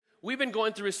We've been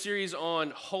going through a series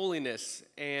on holiness,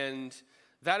 and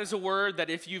that is a word that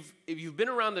if you've been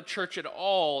around the church at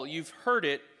all, you've heard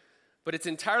it, but it's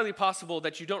entirely possible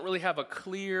that you don't really have a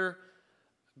clear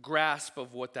grasp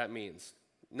of what that means.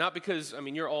 Not because,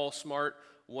 you're all smart,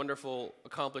 wonderful,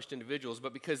 accomplished individuals,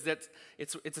 but because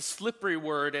it's a slippery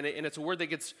word, and it's a word that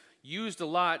gets used a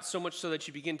lot, so much so that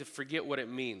you begin to forget what it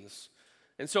means.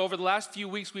 And so over the last few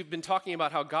weeks, we've been talking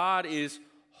about how God is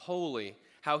holy,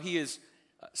 how he is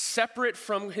separate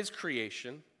from his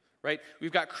creation, right?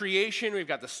 We've got creation, we've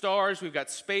got the stars, we've got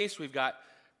space, we've got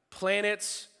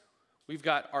planets, we've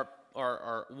got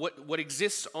our what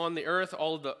exists on the earth,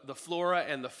 all of the flora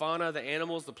and the fauna, the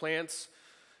animals, the plants.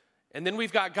 And then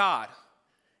we've got God,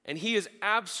 and he is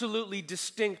absolutely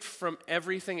distinct from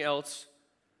everything else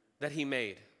that he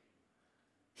made.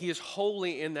 He is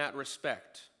holy in that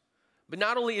respect. But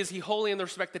not only is he holy in the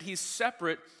respect that he's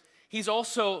separate, he's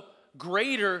also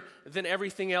greater than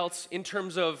everything else in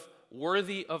terms of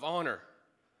worthy of honor.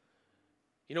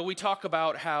 You know, we talk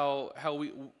about how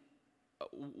we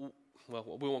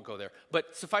won't go there.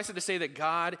 But suffice it to say that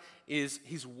God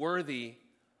he's worthy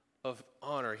of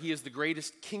honor. He is the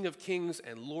greatest King of kings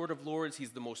and Lord of lords.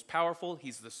 He's the most powerful.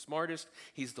 He's the smartest.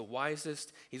 He's the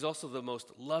wisest. He's also the most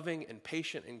loving and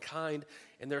patient and kind.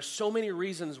 And there are so many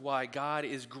reasons why God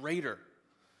is greater.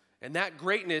 And that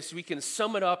greatness, we can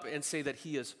sum it up and say that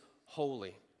he is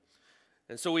holy.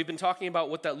 And so we've been talking about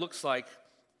what that looks like.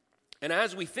 And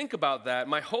as we think about that,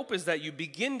 my hope is that you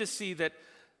begin to see that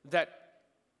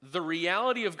the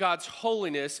reality of God's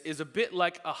holiness is a bit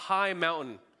like a high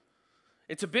mountain.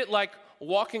 It's a bit like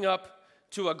walking up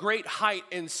to a great height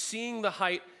and seeing the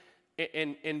height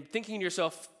and thinking to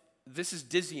yourself, this is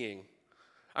dizzying.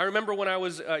 I remember when I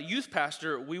was a youth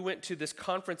pastor, we went to this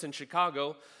conference in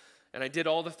Chicago, and I did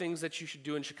all the things that you should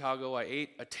do in Chicago. I ate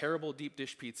a terrible deep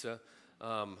dish pizza.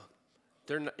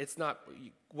 It's not,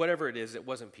 whatever it is, it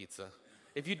wasn't pizza.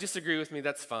 If you disagree with me,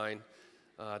 that's fine.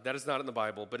 That is not in the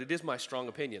Bible, but it is my strong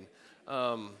opinion.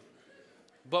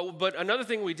 But another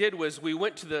thing we did was we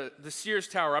went to the Sears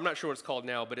Tower. I'm not sure what it's called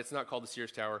now, but it's not called the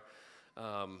Sears Tower.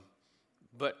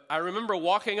 But I remember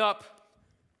walking up,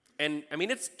 and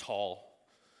it's tall.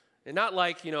 And not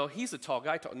like, he's a tall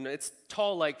guy. It's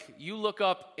tall like you look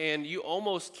up and you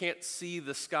almost can't see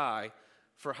the sky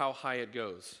for how high it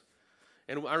goes.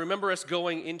 And I remember us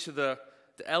going into the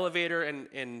elevator,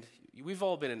 and we've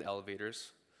all been in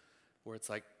elevators where it's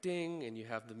like ding, and you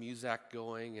have the music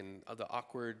going and the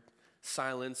awkward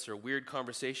silence or weird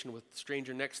conversation with the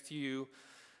stranger next to you.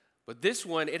 But this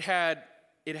one, it had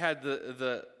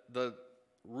the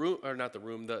room, or not the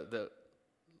room, the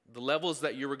levels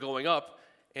that you were going up.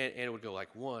 And it would go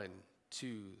like 1,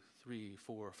 2, 3,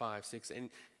 4, 5, 6. And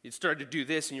it started to do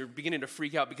this, and you're beginning to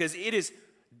freak out because it is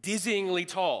dizzyingly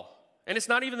tall. And it's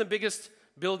not even the biggest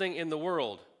building in the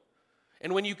world.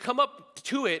 And when you come up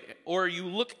to it, or you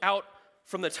look out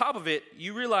from the top of it,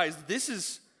 you realize this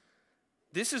is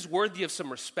worthy of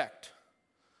some respect.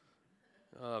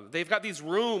 They've got these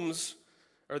rooms,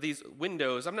 or these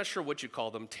windows, I'm not sure what you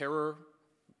call them, terror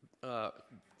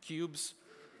cubes,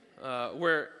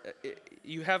 where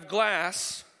you have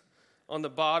glass on the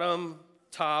bottom,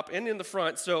 top, and in the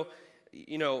front. So,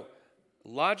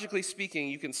 logically speaking,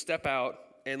 you can step out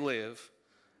and live.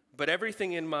 But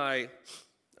everything in my,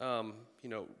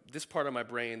 this part of my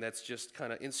brain that's just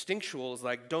kind of instinctual is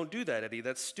like, don't do that, Eddie.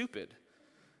 That's stupid.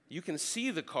 You can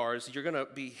see the cars. You're going to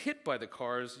be hit by the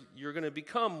cars. You're going to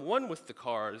become one with the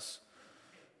cars.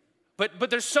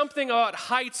 But there's something about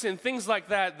heights and things like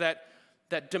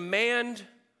that demand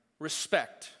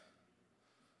respect.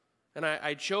 And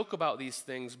I joke about these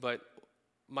things, but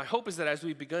my hope is that as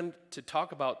we've begun to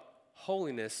talk about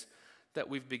holiness, that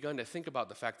we've begun to think about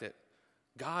the fact that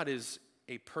God is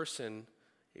a person,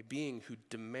 a being who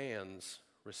demands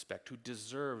respect, who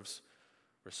deserves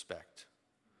respect.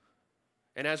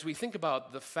 And as we think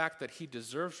about the fact that he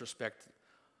deserves respect,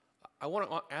 I want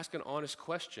to ask an honest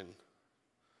question.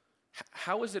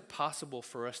 How is it possible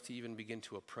for us to even begin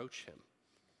to approach him?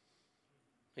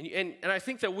 And I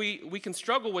think that we can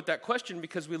struggle with that question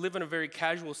because we live in a very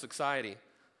casual society.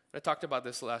 I talked about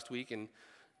this last week, and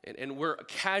we're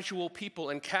casual people,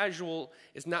 and casual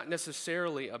is not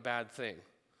necessarily a bad thing.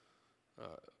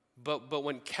 But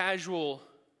when casual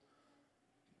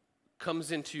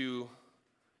comes into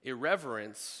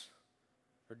irreverence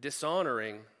or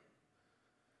dishonoring,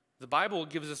 the Bible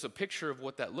gives us a picture of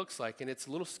what that looks like, and it's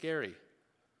a little scary.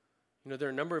 There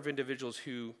are a number of individuals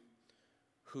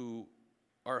who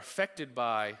are affected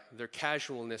by their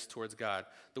casualness towards God.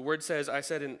 The word says, I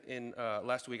said in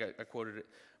last week, I quoted it,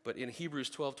 but in Hebrews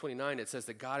 12:29, it says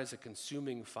that God is a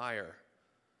consuming fire.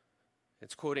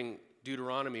 It's quoting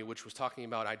Deuteronomy, which was talking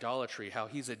about idolatry, how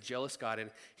he's a jealous God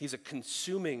and he's a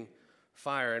consuming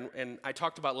fire. And I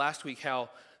talked about last week how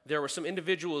there were some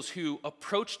individuals who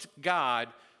approached God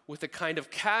with a kind of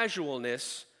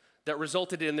casualness that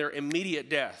resulted in their immediate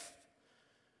death.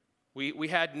 We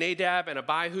had Nadab and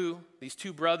Abihu, these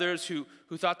two brothers who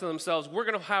thought to themselves, we're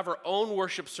going to have our own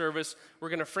worship service. We're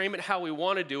going to frame it how we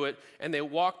want to do it. And they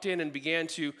walked in and began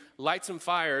to light some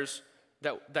fires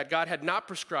that God had not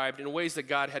prescribed in ways that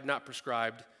God had not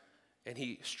prescribed. And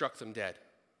he struck them dead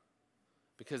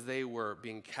because they were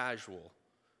being casual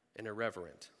and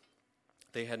irreverent.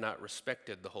 They had not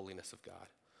respected the holiness of God.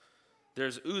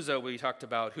 There's Uzzah, we talked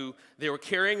about, who they were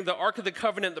carrying the Ark of the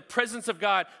Covenant, the presence of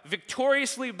God,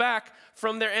 victoriously back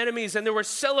from their enemies, and they were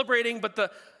celebrating, but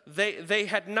they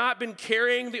had not been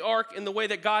carrying the Ark in the way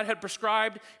that God had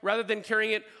prescribed. Rather than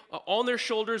carrying it on their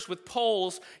shoulders with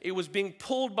poles, it was being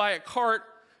pulled by a cart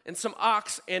and some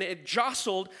ox, and it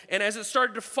jostled, and as it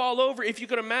started to fall over, if you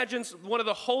could imagine one of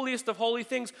the holiest of holy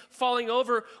things falling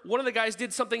over, one of the guys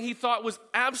did something he thought was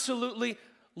absolutely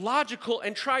logical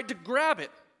and tried to grab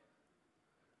it.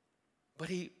 But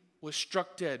he was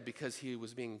struck dead because he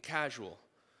was being casual.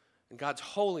 And God's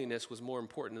holiness was more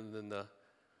important than the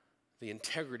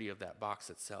integrity of that box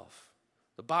itself.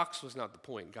 The box was not the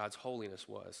point. God's holiness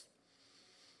was.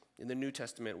 In the New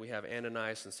Testament, we have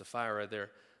Ananias and Sapphira.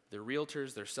 They're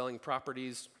realtors. They're selling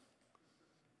properties.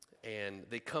 And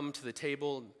they come to the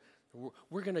table.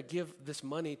 We're going to give this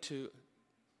money to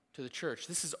the church.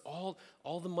 This is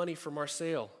all the money from our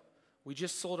sale. We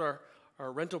just sold our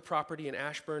rental property in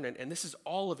Ashburn, and this is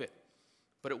all of it.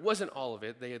 But it wasn't all of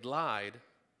it. They had lied.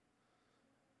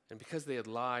 And because they had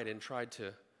lied and tried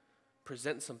to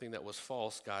present something that was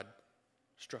false, God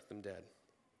struck them dead.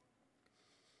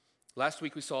 Last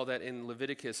week we saw that in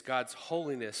Leviticus, God's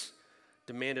holiness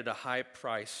demanded a high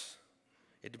price.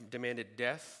 It demanded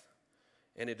death,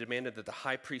 and it demanded that the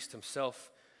high priest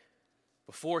himself,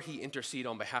 before he intercede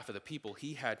on behalf of the people,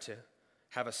 he had to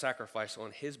have a sacrifice on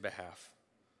his behalf.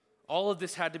 All of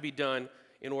this had to be done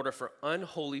in order for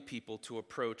unholy people to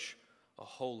approach a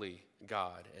holy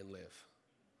God and live.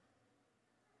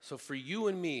 So for you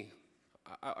and me,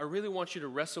 I really want you to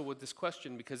wrestle with this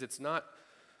question because it's not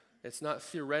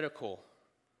theoretical.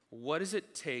 What does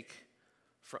it take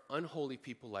for unholy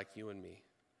people like you and me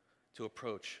to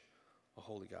approach a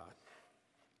holy God?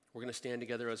 We're going to stand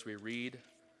together as we read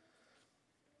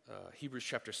Hebrews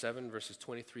chapter 7, verses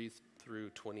 23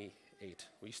 through 28.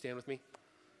 Will you stand with me?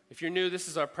 If you're new, this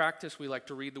is our practice. We like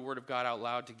to read the Word of God out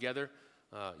loud together.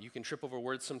 You can trip over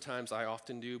words sometimes. I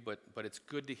often do, but it's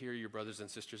good to hear your brothers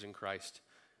and sisters in Christ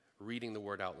reading the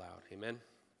Word out loud. Amen?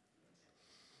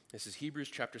 This is Hebrews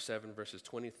chapter 7, verses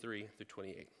 23 through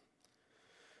 28.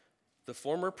 The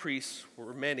former priests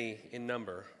were many in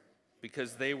number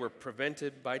because they were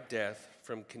prevented by death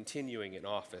from continuing in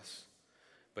office.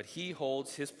 But he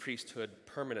holds his priesthood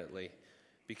permanently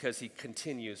because he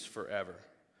continues forever.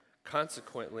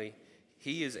 Consequently,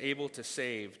 he is able to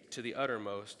save to the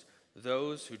uttermost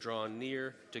those who draw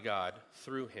near to God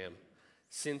through him,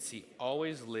 since he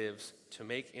always lives to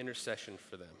make intercession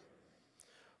for them.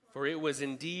 For it was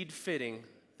indeed fitting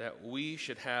that we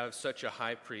should have such a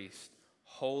high priest,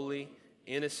 holy,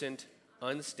 innocent,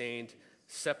 unstained,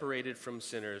 separated from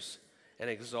sinners, and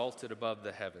exalted above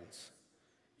the heavens.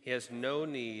 He has no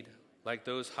need, like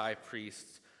those high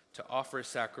priests, to offer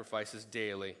sacrifices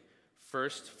daily,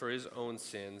 first for his own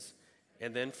sins,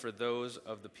 and then for those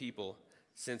of the people,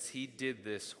 since he did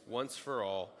this once for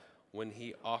all when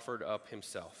he offered up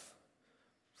himself.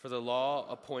 For the law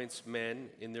appoints men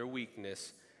in their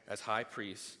weakness as high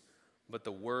priests, but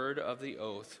the word of the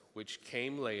oath, which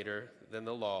came later than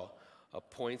the law,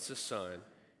 appoints a son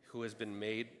who has been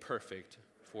made perfect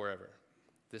forever.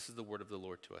 This is the word of the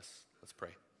Lord to us. Let's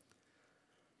pray.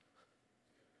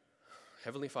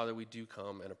 Heavenly Father, we do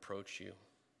come and approach you.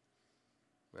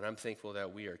 And I'm thankful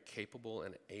that we are capable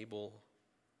and able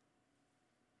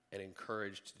and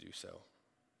encouraged to do so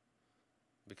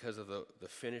because of the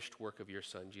finished work of your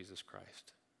Son, Jesus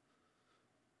Christ.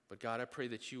 But God, I pray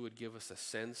that you would give us a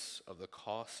sense of the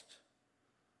cost,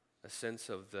 a sense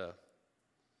of the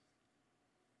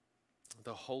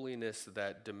holiness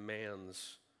that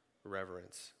demands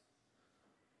reverence.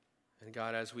 And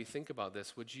God, as we think about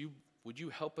this, would you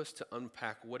help us to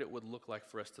unpack what it would look like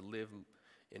for us to live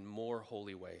in more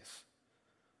holy ways?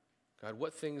 God,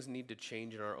 what things need to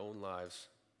change in our own lives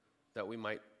that we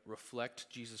might reflect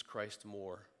Jesus Christ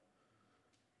more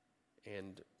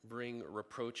and bring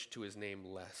reproach to his name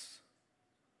less?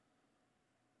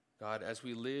 God, as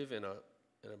we live in a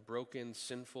broken,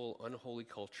 sinful, unholy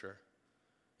culture,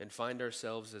 and find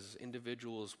ourselves as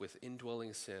individuals with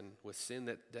indwelling sin, with sin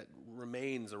that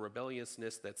remains, a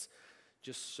rebelliousness that's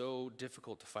just so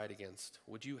difficult to fight against.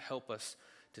 Would you help us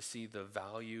to see the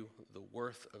value, the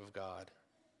worth of God?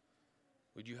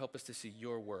 Would you help us to see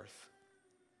your worth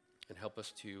and help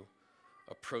us to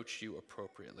approach you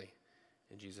appropriately?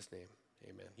 In Jesus' name,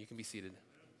 amen. You can be seated.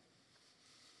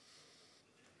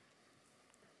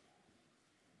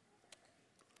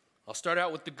 I'll start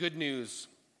out with the good news.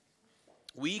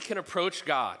 We can approach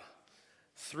God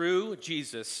through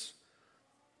Jesus,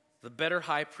 the better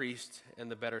high priest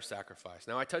and the better sacrifice.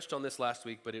 Now, I touched on this last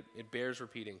week, but it bears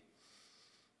repeating.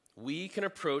 We can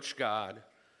approach God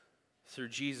through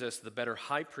Jesus, the better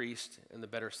high priest and the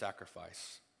better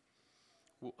sacrifice.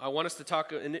 I want us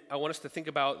to think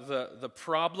about the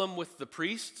problem with the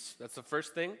priests. That's the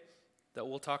first thing that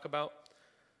we'll talk about.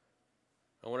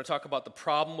 I want to talk about the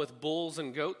problem with bulls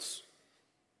and goats,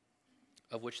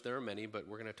 of which there are many, but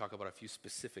we're going to talk about a few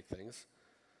specific things.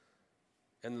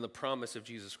 And then the promise of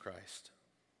Jesus Christ.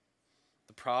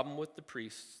 The problem with the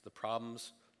priests, the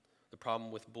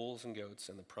problem with bulls and goats,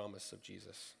 and the promise of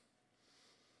Jesus.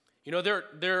 You know,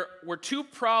 there were two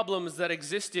problems that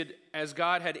existed as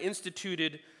God had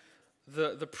instituted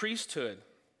the priesthood.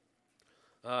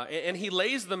 And he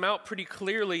lays them out pretty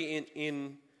clearly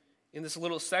in this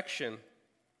little section.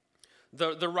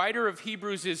 The writer of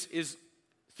Hebrews is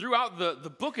throughout the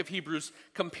book of Hebrews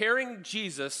comparing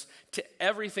Jesus to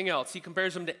everything else. He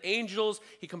compares him to angels.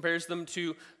 He compares him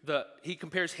to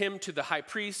the high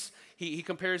priests. He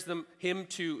compares him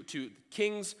to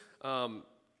kings.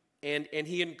 And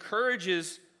he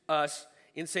encourages us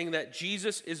in saying that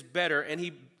Jesus is better, and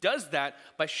he does that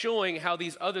by showing how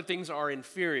these other things are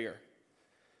inferior.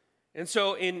 And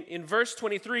so in verse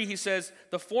 23, he says,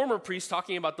 the former priests,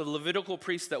 talking about the Levitical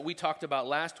priests that we talked about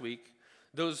last week,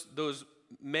 those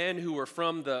men who were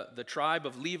from the tribe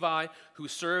of Levi, who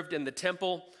served in the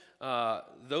temple,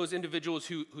 those individuals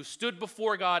who stood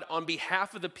before God on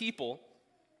behalf of the people,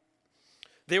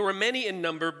 they were many in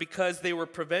number because they were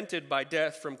prevented by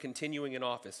death from continuing in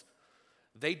office.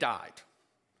 They died,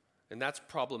 and that's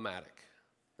problematic.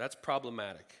 That's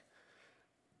problematic.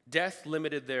 Death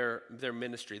limited their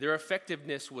ministry. Their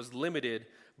effectiveness was limited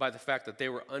by the fact that they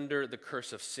were under the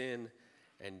curse of sin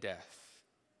and death.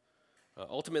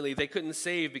 Ultimately, they couldn't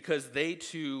save because they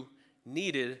too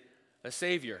needed a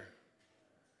Savior.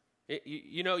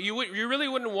 You really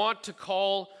wouldn't want to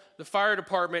call the fire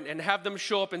department and have them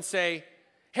show up and say,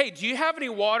 hey, do you have any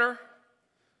water?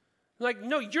 Like,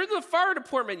 no, you're the fire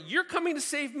department. You're coming to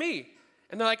save me.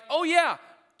 And they're like, oh, yeah,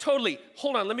 totally.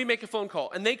 Hold on, let me make a phone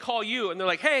call. And they call you, and they're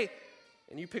like, hey,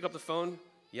 and you pick up the phone.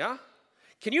 Yeah?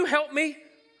 Can you help me?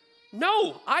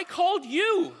 No, I called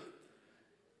you.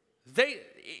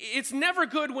 It's never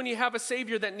good when you have a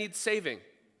Savior that needs saving.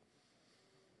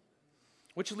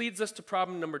 Which leads us to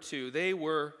problem number 2. They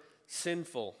were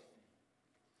sinful.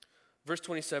 Verse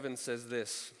 27 says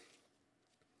this.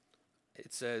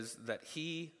 It says that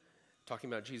he, talking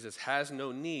about Jesus, has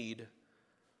no need,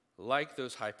 like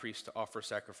those high priests, to offer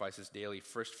sacrifices daily,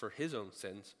 first for his own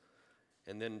sins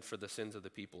and then for the sins of the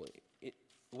people.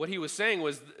 What he was saying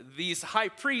was these high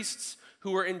priests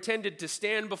who were intended to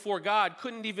stand before God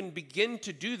couldn't even begin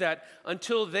to do that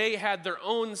until they had their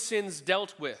own sins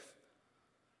dealt with.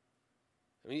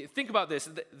 I mean, think about this.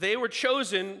 They were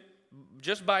chosen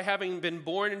just by having been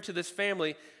born into this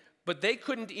family, but they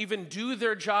couldn't even do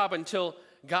their job until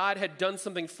God had done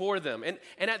something for them. And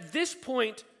at this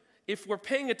point, if we're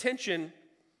paying attention,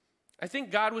 I think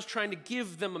God was trying to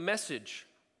give them a message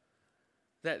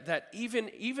that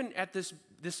even at this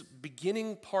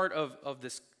beginning part of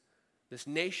this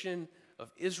nation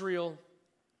of Israel,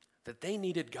 that they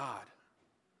needed God.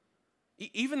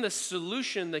 Even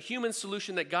the human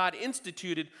solution that God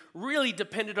instituted, really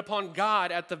depended upon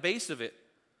God at the base of it.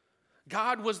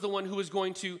 God was the one who was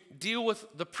going to deal with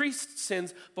the priest's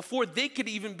sins before they could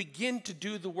even begin to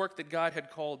do the work that God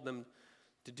had called them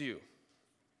to do.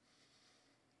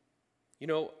 You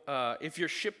know, if you're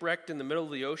shipwrecked in the middle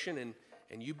of the ocean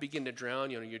and you begin to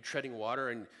drown, you're treading water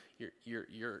and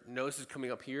your nose is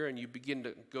coming up here and you begin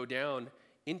to go down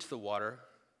into the water,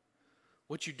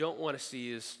 what you don't want to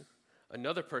see is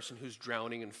another person who's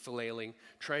drowning and flailing,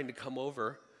 trying to come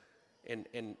over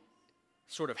and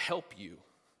sort of help you.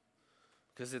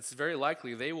 Because it's very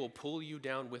likely they will pull you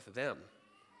down with them.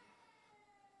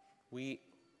 They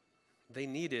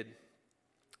needed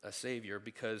a Savior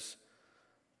because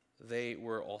they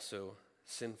were also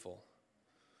sinful.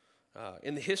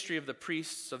 In the history of the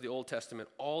priests of the Old Testament,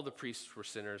 all the priests were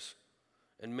sinners,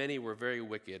 and many were very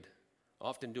wicked,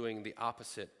 often doing the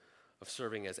opposite of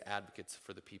serving as advocates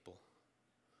for the people.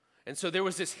 And so there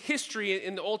was this history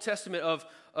in the Old Testament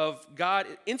of God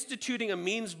instituting a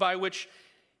means by which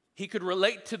he could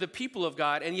relate to the people of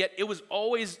God, and yet it was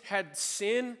always had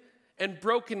sin and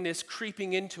brokenness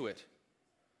creeping into it.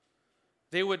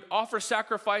 They would offer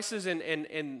sacrifices,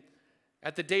 and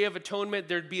at the Day of Atonement,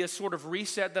 there'd be a sort of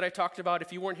reset that I talked about.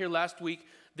 If you weren't here last week,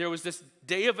 there was this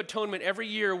Day of Atonement every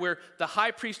year where the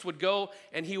high priest would go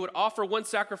and he would offer one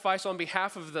sacrifice on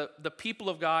behalf of the people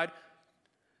of God,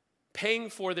 paying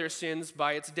for their sins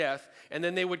by its death, and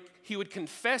then he would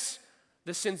confess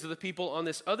the sins of the people on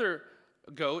this other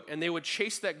goat, and they would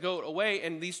chase that goat away.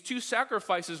 And these two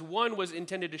sacrifices, one was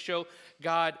intended to show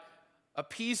God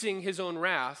appeasing his own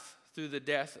wrath through the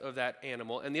death of that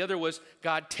animal, and the other was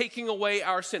God taking away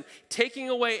our sin, taking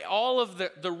away all of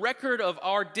the record of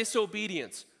our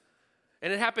disobedience.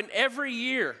 And it happened every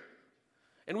year.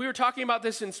 And we were talking about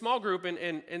this in small group,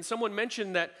 and someone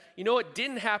mentioned that, what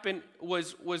didn't happen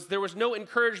was there was no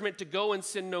encouragement to go and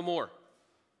sin no more.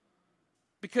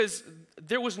 Because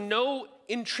there was no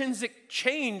intrinsic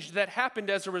change that happened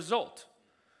as a result.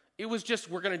 It was just,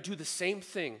 we're going to do the same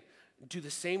thing, do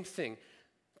the same thing,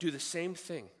 do the same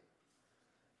thing.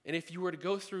 And if you were to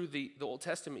go through the Old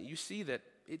Testament, you see that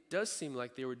it does seem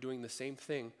like they were doing the same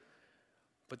thing,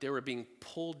 but they were being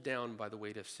pulled down by the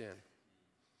weight of sin.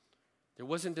 There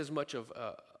wasn't as much of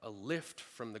a lift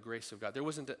from the grace of God. There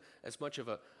wasn't as much of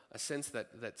a sense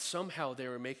that somehow they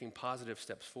were making positive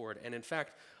steps forward. And in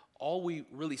fact, all we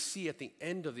really see at the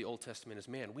end of the Old Testament is,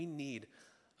 man, we need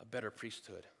a better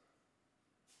priesthood.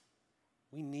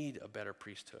 We need a better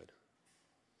priesthood.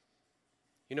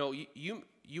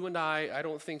 You and I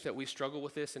don't think that we struggle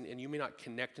with this, and you may not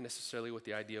connect necessarily with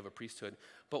the idea of a priesthood,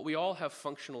 but we all have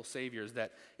functional saviors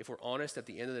that, if we're honest, at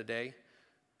the end of the day,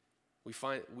 we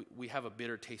find we have a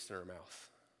bitter taste in our mouth,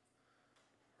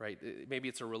 right? Maybe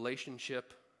it's a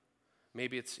relationship,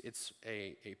 maybe it's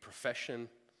a profession,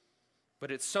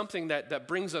 but it's something that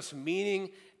brings us meaning,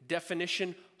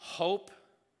 definition, hope.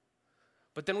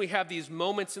 But then we have these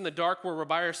moments in the dark where we're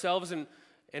by ourselves,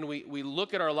 and we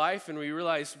look at our life and we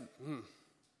realize,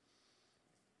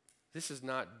 this is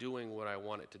not doing what I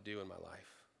want it to do in my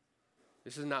life.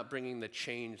 This is not bringing the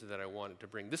change that I want it to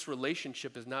bring. This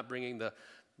relationship is not bringing the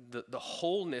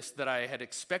wholeness that I had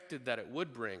expected that it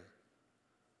would bring.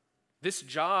 This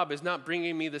job is not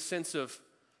bringing me the sense of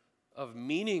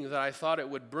meaning that I thought it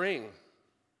would bring.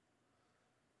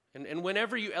 And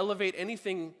whenever you elevate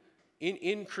anything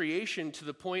in creation to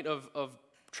the point of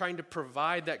trying to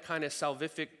provide that kind of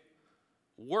salvific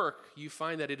work, you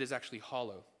find that it is actually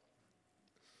hollow.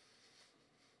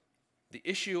 The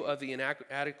issue of the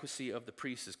inadequacy of the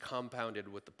priest is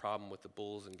compounded with the problem with the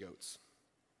bulls and goats.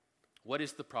 What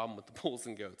is the problem with the bulls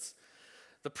and goats?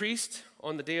 The priest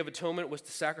on the Day of Atonement was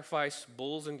to sacrifice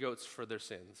bulls and goats for their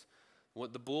sins.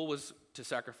 What the bull was to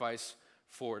sacrifice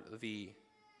for the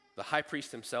high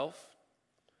priest himself,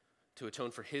 to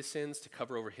atone for his sins, to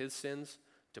cover over his sins,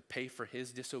 to pay for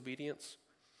his disobedience.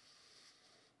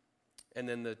 And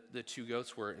then the two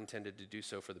goats were intended to do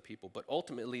so for the people. But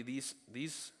ultimately,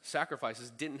 these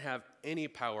sacrifices didn't have any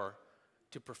power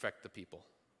to perfect the people.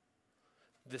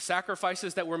 The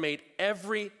sacrifices that were made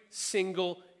every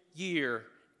single year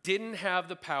didn't have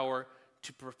the power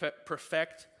to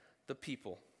perfect the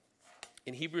people.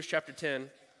 In Hebrews chapter 10,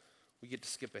 we get to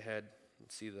skip ahead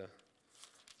and see the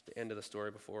end of the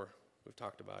story before we've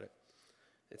talked about it.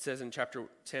 It says in chapter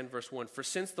 10, verse 1, "For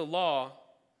since the law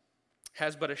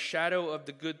has but a shadow of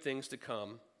the good things to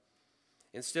come,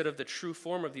 instead of the true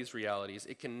form of these realities,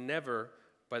 it can never,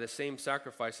 by the same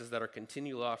sacrifices that are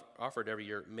continually offered every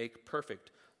year, make perfect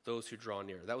those who draw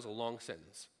near." That was a long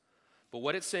sentence. But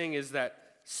what it's saying is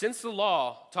that since the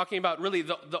law, talking about really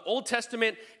the Old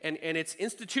Testament and its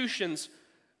institutions,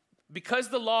 because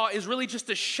the law is really just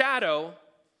a shadow,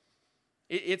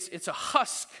 it's a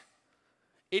husk.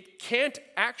 It can't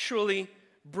actually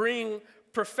bring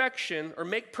perfection or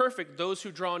make perfect those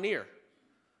who draw near.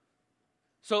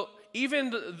 So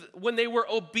even when they were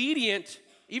obedient,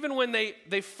 even when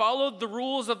they followed the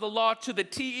rules of the law to the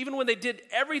T, even when they did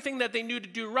everything that they knew to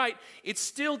do right, it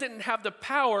still didn't have the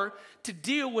power to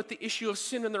deal with the issue of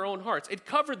sin in their own hearts. It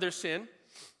covered their sin.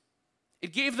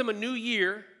 It gave them a new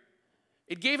year.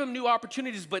 It gave them new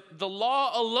opportunities, but the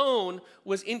law alone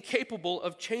was incapable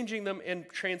of changing them and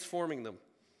transforming them.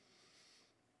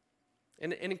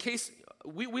 And in case,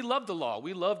 we love the law.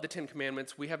 We love the Ten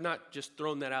Commandments. We have not just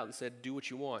thrown that out and said, do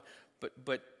what you want.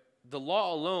 But the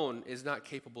law alone is not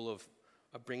capable of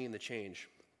bringing the change.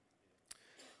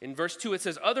 In verse 2, it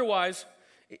says, "Otherwise,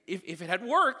 if it had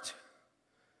worked,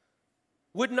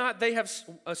 would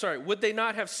they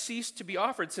not have ceased to be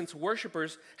offered, since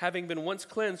worshipers, having been once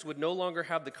cleansed, would no longer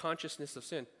have the consciousness of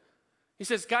sin?" He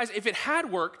says, guys, if it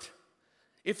had worked,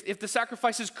 if the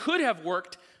sacrifices could have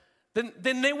worked,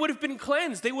 then they would have been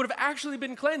cleansed. They would have actually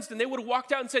been cleansed, and they would have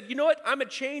walked out and said, you know what? I'm a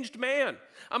changed man.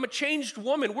 I'm a changed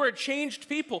woman. We're a changed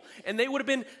people. And they would have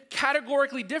been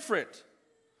categorically different.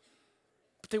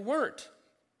 But they weren't.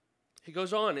 He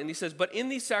goes on and he says, but in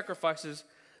these sacrifices,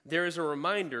 there is a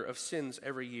reminder of sins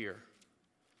every year.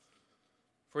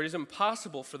 For it is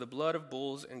impossible for the blood of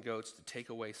bulls and goats to take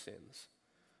away sins.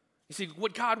 You see,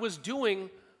 what God was doing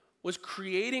was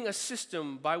creating a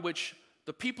system by which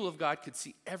the people of God could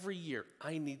see every year,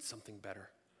 I need something better.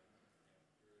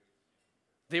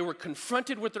 They were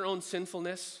confronted with their own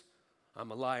sinfulness.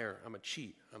 I'm a liar. I'm a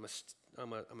cheat. I'm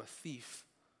a thief.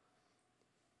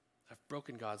 I've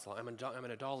broken God's law. I'm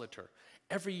an idolater.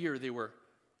 Every year they were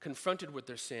confronted with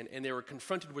their sin, and they were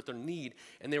confronted with their need,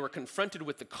 and they were confronted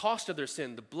with the cost of their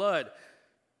sin, the blood,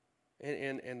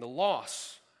 and the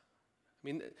loss. I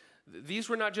mean, these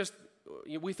were not just,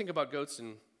 we think about goats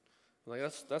and like,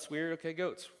 that's weird, okay,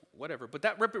 goats, whatever. But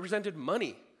that represented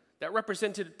money. That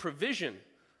represented provision.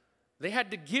 They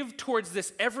had to give towards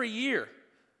this every year.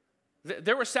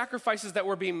 There were sacrifices that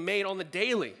were being made on the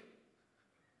daily.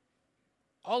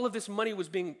 All of this money was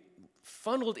being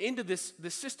funneled into this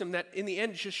system that in the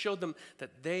end just showed them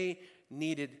that they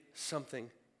needed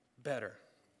something better.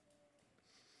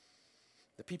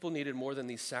 The people needed more than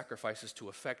these sacrifices to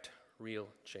affect real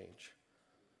change.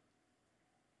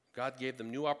 God gave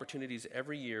them new opportunities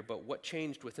every year, but what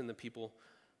changed within the people?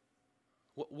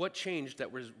 What changed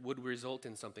that would result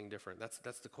in something different?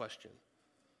 That's the question.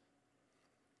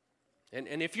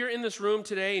 And if you're in this room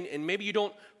today and maybe you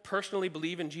don't personally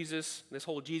believe in Jesus, this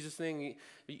whole Jesus thing,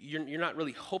 you're not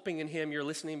really hoping in him, you're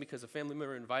listening because a family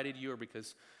member invited you or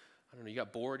because, I don't know, you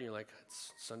got bored and you're like,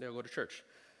 it's Sunday, I'll go to church.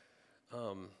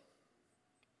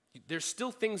 There's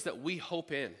still things that we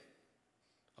hope in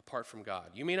apart from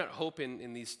God. You may not hope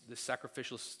in this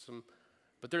sacrificial system,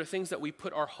 but there are things that we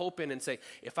put our hope in and say,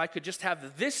 if I could just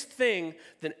have this thing,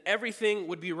 then everything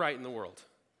would be right in the world.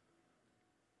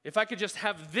 If I could just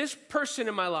have this person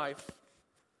in my life,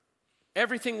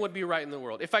 everything would be right in the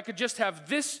world. If I could just have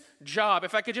this job,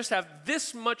 if I could just have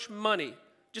this much money,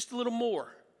 just a little more,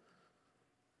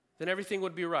 then everything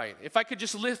would be right. If I could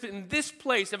just live in this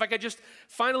place, if I could just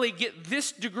finally get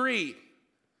this degree,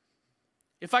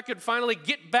 if I could finally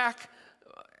get back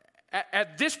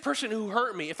at this person who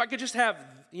hurt me, if I could just have,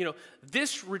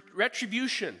 this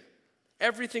retribution,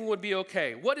 everything would be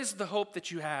okay. What is the hope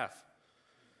that you have?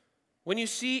 When you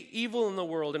see evil in the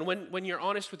world and when you're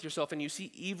honest with yourself and you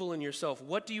see evil in yourself,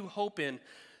 what do you hope in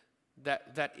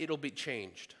that it'll be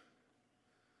changed?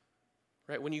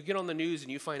 Right? When you get on the news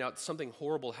and you find out something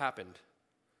horrible happened,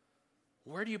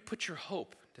 where do you put your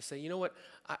hope to say, you know what,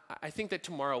 I think that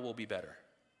tomorrow will be better?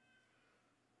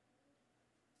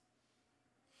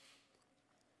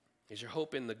 Is your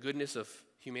hope in the goodness of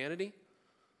humanity?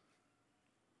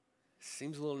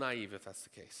 Seems a little naive if that's the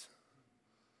case.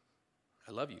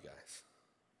 I love you guys,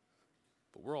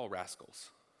 but we're all rascals.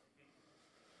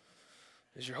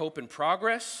 Is your hope in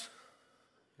progress?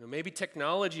 Maybe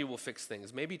technology will fix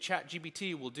things. Maybe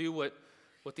ChatGPT will do what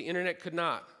the internet could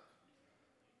not.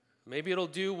 Maybe it'll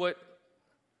do what,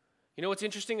 what's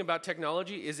interesting about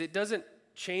technology is it doesn't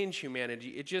change humanity.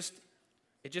 It just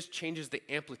changes the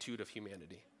amplitude of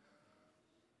humanity.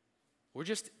 We're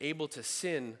just able to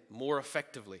sin more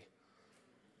effectively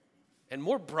and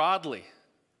more broadly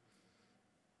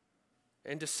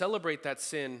and to celebrate that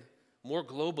sin more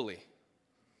globally.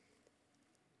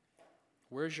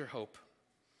 Where's your hope?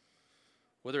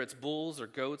 Whether it's bulls or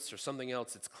goats or something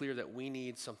else, it's clear that we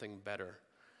need something better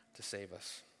to save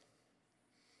us.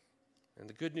 And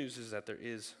the good news is that there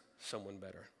is someone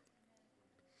better.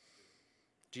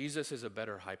 Jesus is a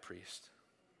better high priest.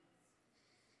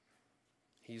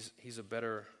 He's a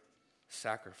better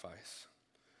sacrifice.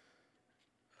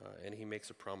 And he makes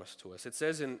a promise to us. It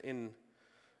says in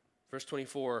verse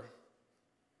 24,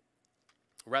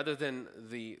 rather than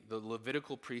the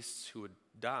Levitical priests who would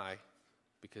die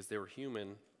because they were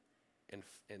human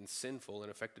and sinful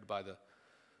and affected by the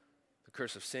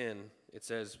curse of sin, it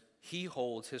says he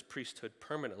holds his priesthood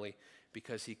permanently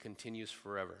because he continues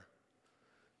forever.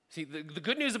 See, the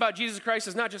good news about Jesus Christ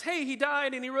is not just, hey, he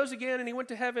died and he rose again and he went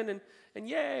to heaven and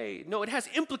yay. No, it has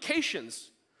implications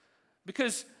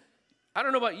because I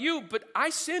don't know about you, but I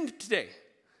sinned today.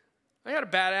 I had a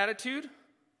bad attitude.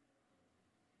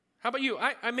 How about you?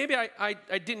 Maybe I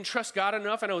didn't trust God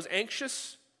enough and I was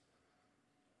anxious.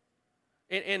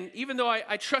 And even though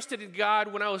I trusted in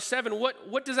God when I was 7,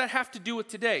 what does that have to do with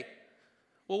today?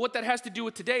 Well, what that has to do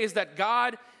with today is that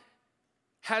God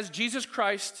has Jesus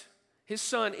Christ, his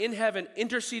son, in heaven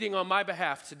interceding on my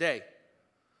behalf today.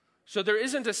 So there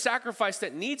isn't a sacrifice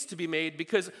that needs to be made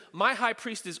because my high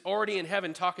priest is already in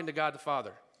heaven talking to God the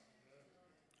Father.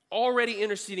 Already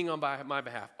interceding on my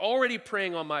behalf. Already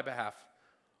praying on my behalf.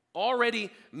 Already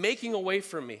making a way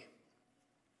for me.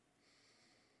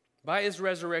 By his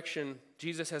resurrection,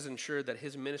 Jesus has ensured that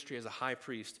his ministry as a high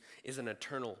priest is an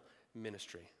eternal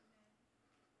ministry.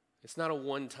 It's not a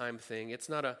one-time thing. It's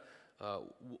not a,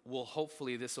 well,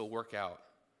 hopefully this will work out.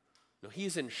 No,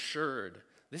 he's ensured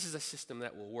this is a system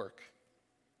that will work.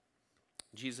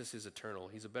 Jesus is eternal.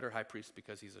 He's a better high priest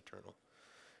because he's eternal.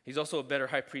 He's also a better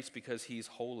high priest because he's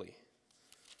holy.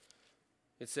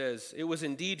 It says, it was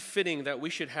indeed fitting that we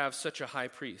should have such a high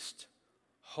priest,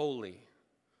 holy.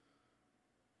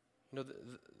 You know,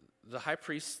 the high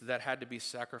priests that had to be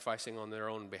sacrificing on their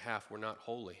own behalf were not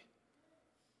holy.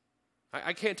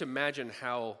 I can't imagine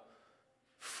how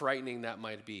frightening that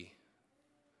might be,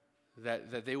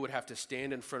 that they would have to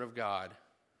stand in front of God,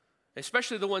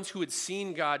 especially the ones who had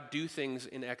seen God do things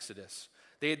in Exodus.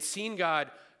 They had seen God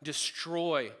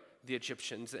destroy the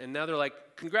Egyptians, and now they're like,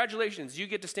 congratulations, you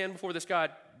get to stand before this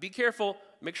God. Be careful,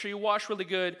 make sure you wash really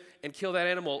good, and kill that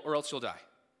animal, or else you'll die.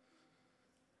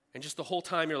 And just the whole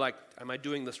time you're like, am I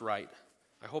doing this right?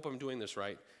 I hope I'm doing this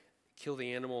right. Kill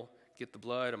the animal, get the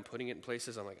blood, I'm putting it in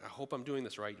places. I'm like, I hope I'm doing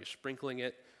this right. You're sprinkling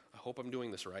it. I hope I'm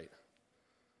doing this right.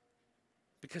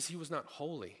 Because he was not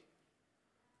holy.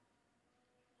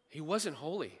 He wasn't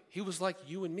holy. He was like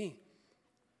you and me.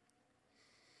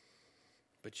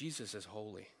 But Jesus is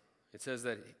holy. It says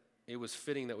that it was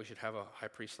fitting that we should have a high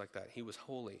priest like that. He was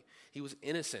holy. He was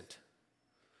innocent.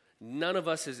 None of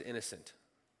us is innocent.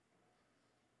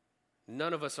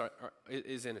 None of us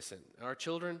is innocent. Our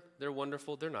children, they're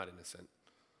wonderful. They're not innocent.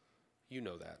 You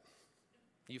know that.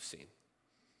 You've seen.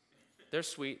 They're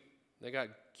sweet. They got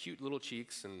cute little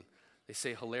cheeks, and they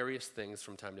say hilarious things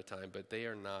from time to time, but they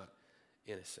are not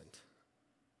innocent.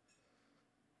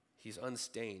 He's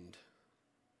unstained.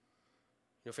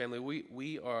 You know, family,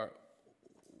 we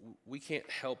can't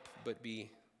help but be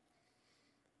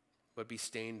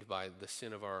stained by the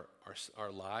sin of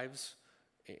our lives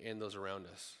and those around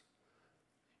us.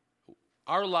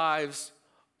 Our lives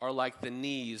are like the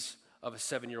knees of a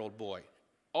 7-year-old boy,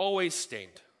 always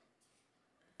stained.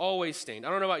 Always stained.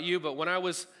 I don't know about you, but when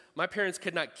my parents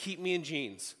could not keep me in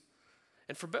jeans.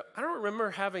 And I don't remember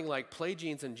having like play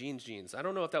jeans and jeans. I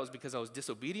don't know if that was because I was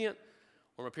disobedient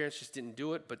or my parents just didn't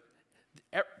do it, but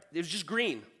it was just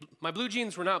green. My blue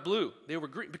jeans were not blue. They were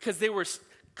green because they were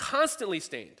constantly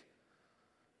stained.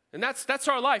 And that's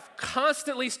our life,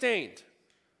 constantly stained.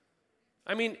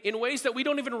 I mean, in ways that we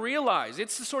don't even realize.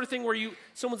 It's the sort of thing where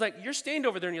someone's like, you're stained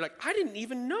over there, and you're like, I didn't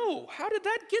even know. How did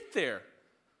that get there?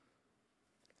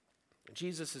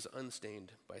 Jesus is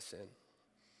unstained by sin.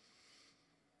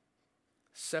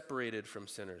 Separated from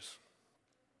sinners.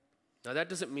 Now, that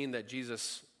doesn't mean that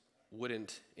Jesus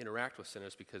wouldn't interact with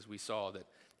sinners, because we saw that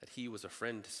he was a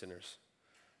friend to sinners,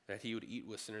 that he would eat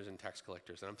with sinners and tax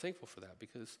collectors. And I'm thankful for that,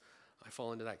 because I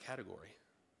fall into that category.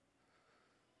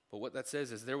 But what that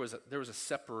says is there was a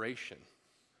separation.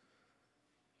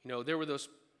 You know, there were those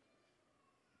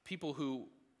people who,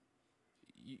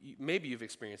 maybe you've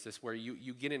experienced this, where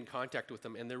you get in contact with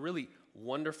them and they're really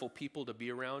wonderful people to be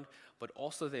around, but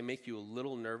also they make you a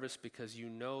little nervous because you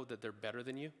know that they're better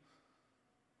than you.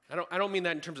 I don't mean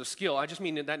that in terms of skill. I just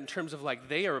mean that in terms of like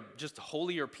they are just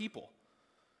holier people.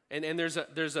 And there's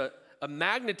a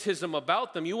magnetism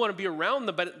about them. You want to be around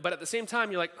them, but at the same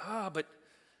time you're like, but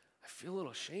I feel a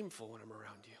little shameful when I'm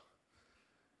around you.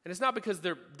 And it's not because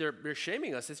they're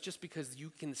shaming us. It's just because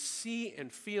you can see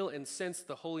and feel and sense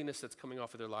the holiness that's coming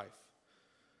off of their life.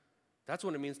 That's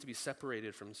what it means to be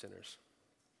separated from sinners.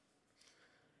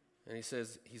 And he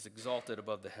says he's exalted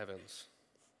above the heavens.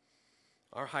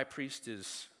 Our high priest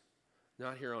is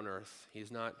not here on earth.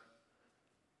 He's not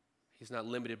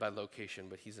limited by location,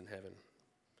 but he's in heaven.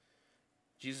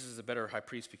 Jesus is a better high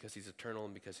priest because he's eternal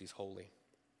and because he's holy.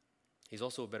 He's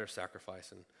also a better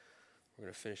sacrifice, and we're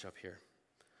going to finish up here.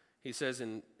 He says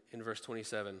in verse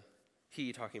 27,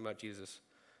 he, talking about Jesus,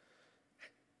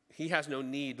 he has no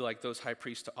need like those high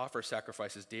priests to offer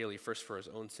sacrifices daily, first for his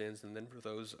own sins and then for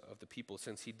those of the people,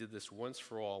 since he did this once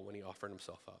for all when he offered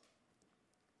himself up.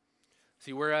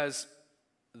 See, whereas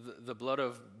the blood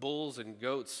of bulls and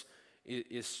goats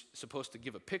is supposed to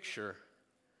give a picture,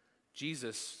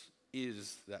 Jesus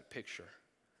is that picture.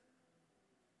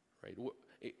 Right?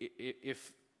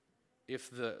 If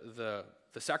the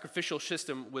sacrificial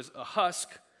system was a husk,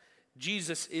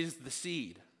 Jesus is the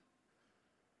seed.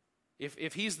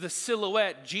 If he's the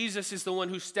silhouette, Jesus is the one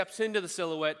who steps into the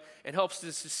silhouette and helps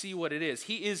us to see what it is.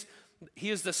 He is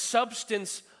the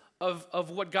substance of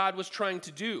what God was trying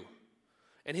to do.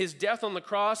 And his death on the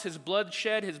cross, his blood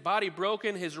shed, his body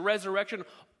broken, his resurrection,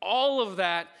 all of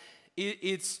that,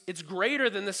 it's greater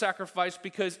than the sacrifice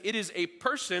because it is a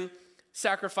person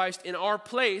sacrificed in our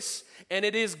place, and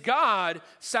it is God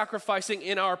sacrificing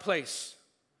in our place.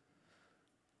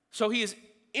 So he is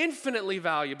infinitely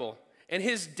valuable, and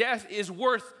his death is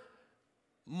worth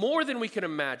more than we can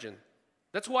imagine.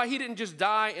 That's why he didn't just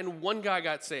die and one guy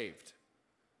got saved.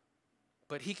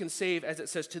 But he can save, as it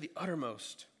says, to the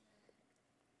uttermost.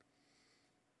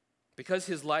 Because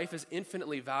his life is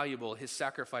infinitely valuable, his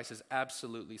sacrifice is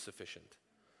absolutely sufficient.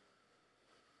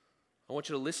 I want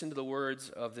you to listen to the words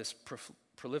of this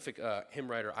prolific hymn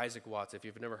writer, Isaac Watts. If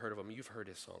you've never heard of him, you've heard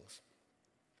his songs.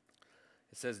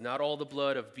 It says, "Not all the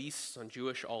blood of beasts on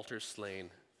Jewish altars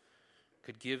slain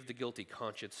could give the guilty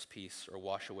conscience peace or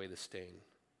wash away the stain.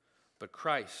 But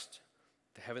Christ,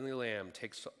 the heavenly Lamb,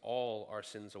 takes all our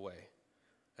sins away,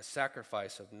 a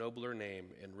sacrifice of nobler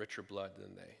name and richer blood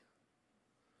than they."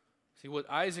 See, what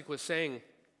Isaac was saying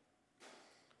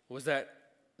was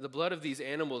that the blood of these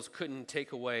animals couldn't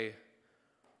take away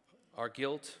our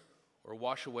guilt or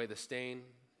wash away the stain.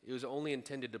 It was only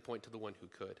intended to point to the one who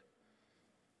could.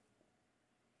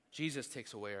 Jesus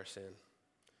takes away our sin.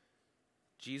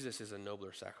 Jesus is a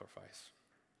nobler sacrifice.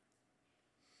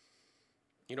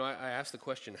 You know, I asked the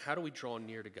question, how do we draw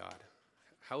near to God?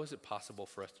 How is it possible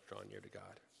for us to draw near to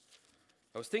God?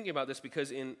 I was thinking about this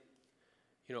because me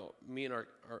and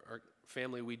our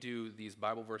family, we do these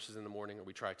Bible verses in the morning, or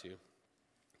we try to.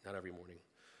 Not every morning.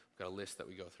 We've got a list that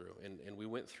we go through. And we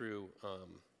went through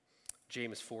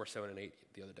James 4, 7, and 8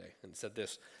 the other day, and it said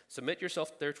this: "Submit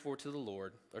yourself therefore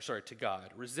to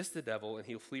God. Resist the devil, and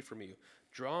he'll flee from you.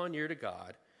 Draw near to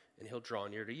God, and he'll draw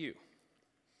near to you."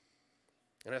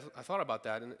 And I thought about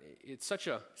that, and it's such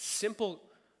a simple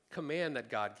command that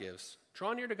God gives.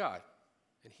 Draw near to God,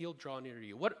 and he'll draw near to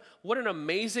you. What an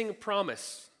amazing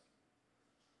promise.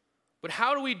 But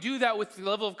how do we do that with the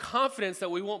level of confidence that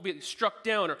we won't be struck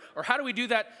down? Or how do we do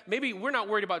that? Maybe we're not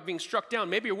worried about being struck down.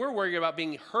 Maybe we're worried about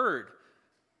being heard.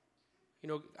 You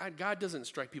know, God doesn't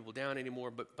strike people down anymore,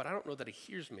 but I don't know that he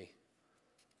hears me.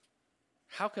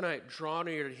 How can I draw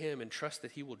near to him and trust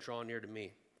that he will draw near to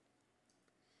me?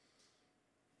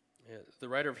 Yeah, the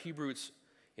writer of Hebrews,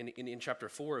 in chapter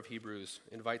 4 of Hebrews,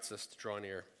 invites us to draw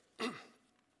near.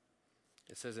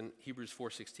 It says in Hebrews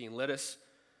 4:16, "Let us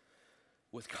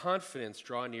with confidence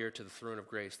draw near to the throne of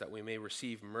grace, that we may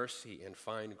receive mercy and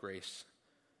find grace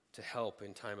to help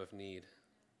in time of need."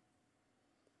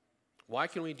 Why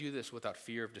can we do this without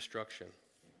fear of destruction?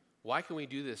 Why can we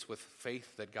do this with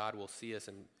faith that God will see us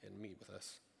and meet with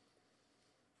us?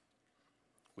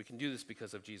 We can do this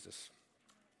because of Jesus.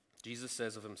 Jesus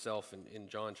says of himself in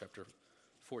John chapter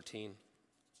 14,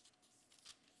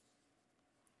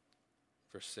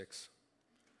 verse 6,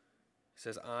 he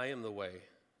says, "I am the way,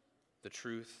 the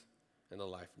truth, and the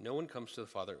life. No one comes to the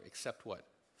Father except what?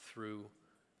 Through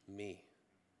me."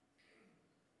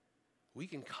 We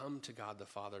can come to God the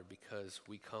Father because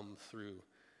we come through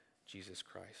Jesus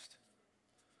Christ.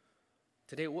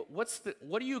 Today,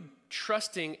 what are you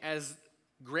trusting as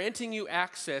granting you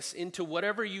access into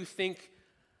whatever you think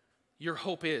your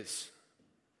hope is?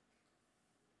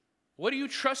 What are you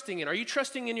trusting in? Are you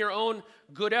trusting in your own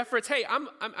good efforts? Hey,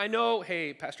 I know,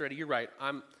 hey, Pastor Eddy, you're right.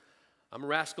 I'm a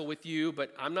rascal with you,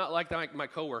 but I'm not like my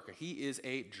coworker. He is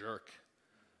a jerk.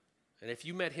 And if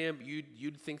you met him,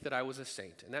 you'd think that I was a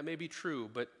saint. And that may be true,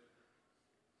 but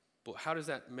how does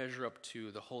that measure up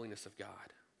to the holiness of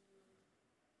God?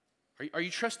 Are you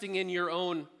trusting in your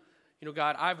own,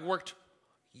 God, I've worked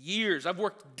years, I've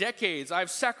worked decades, I've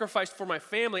sacrificed for my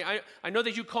family. I know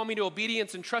that you call me to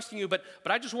obedience and trusting you, but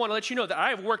I just want to let you know that I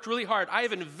have worked really hard. I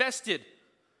have invested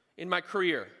in my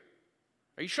career.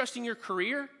 Are you trusting your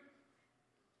career?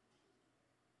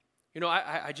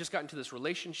 I just got into this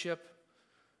relationship,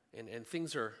 and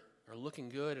things are looking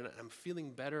good, and I'm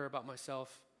feeling better about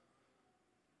myself.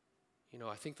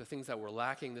 I think the things that we're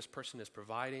lacking, this person is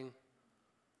providing.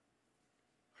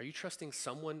 Are you trusting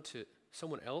someone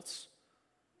else,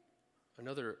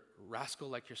 another rascal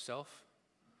like yourself,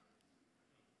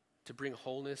 to bring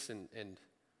wholeness and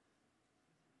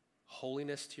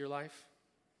holiness to your life?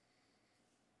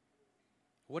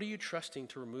 What are you trusting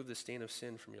to remove the stain of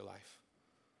sin from your life?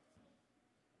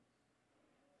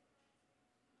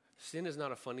 Sin is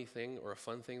not a funny thing or a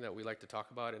fun thing that we like to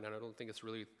talk about, and I don't think it's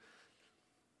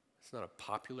not a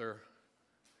popular,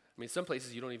 some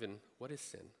places you don't even, what is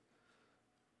sin?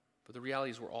 But the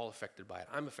reality is we're all affected by it.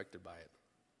 I'm affected by it.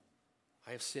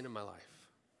 I have sin in my life.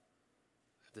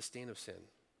 I have the stain of sin.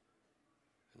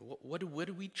 And what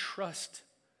do we trust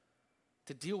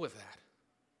to deal with that?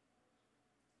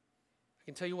 I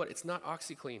can tell you what, it's not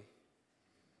OxyClean.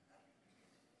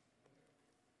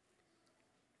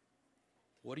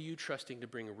 What are you trusting to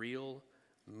bring real,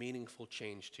 meaningful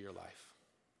change to your life?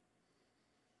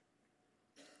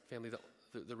 Family,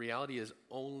 the reality is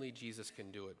only Jesus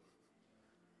can do it.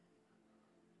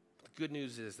 The good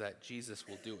news is that Jesus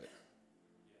will do it.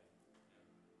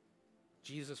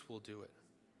 Jesus will do it.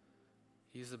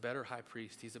 He's a better high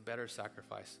priest. He's a better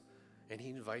sacrifice. And he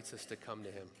invites us to come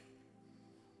to him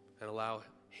and allow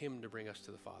him to bring us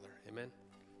to the Father. Amen?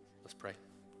 Let's pray.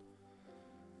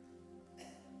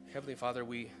 Heavenly Father,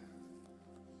 we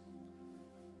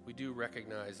do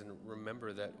recognize and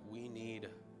remember that we need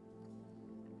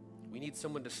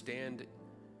someone to stand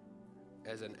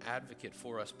as an advocate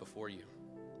for us before you.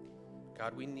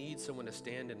 God, we need someone to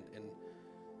stand and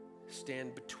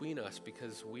stand between us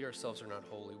because we ourselves are not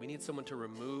holy. We need someone to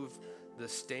remove the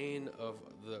stain of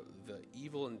the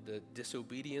evil and the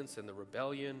disobedience and the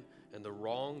rebellion and the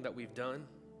wrong that we've done.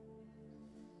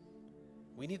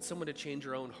 We need someone to change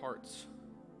our own hearts.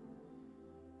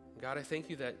 God, I thank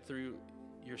you that through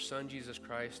your Son, Jesus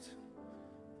Christ,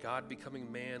 God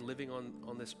becoming man, living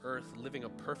on this earth, living a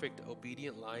perfect,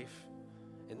 obedient life,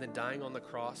 and then dying on the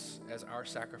cross as our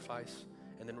sacrifice,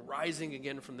 and then rising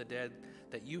again from the dead,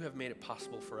 that you have made it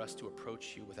possible for us to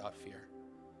approach you without fear,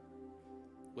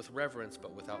 with reverence,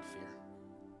 but without fear.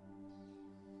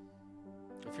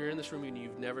 If you're in this room and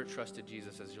you've never trusted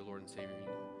Jesus as your Lord and Savior,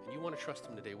 and you want to trust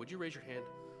him today, would you raise your hand?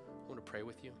 I want to pray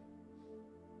with you.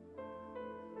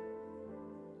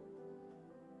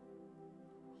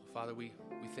 Father, we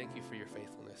thank you for your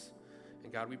faithfulness.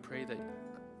 And God, we pray that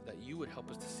you would help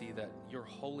us to see that your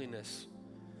holiness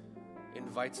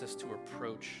invites us to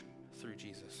approach through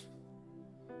Jesus.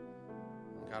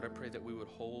 And God, I pray that we would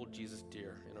hold Jesus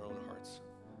dear in our own hearts.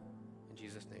 In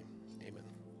Jesus' name, amen.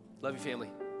 Love you, family.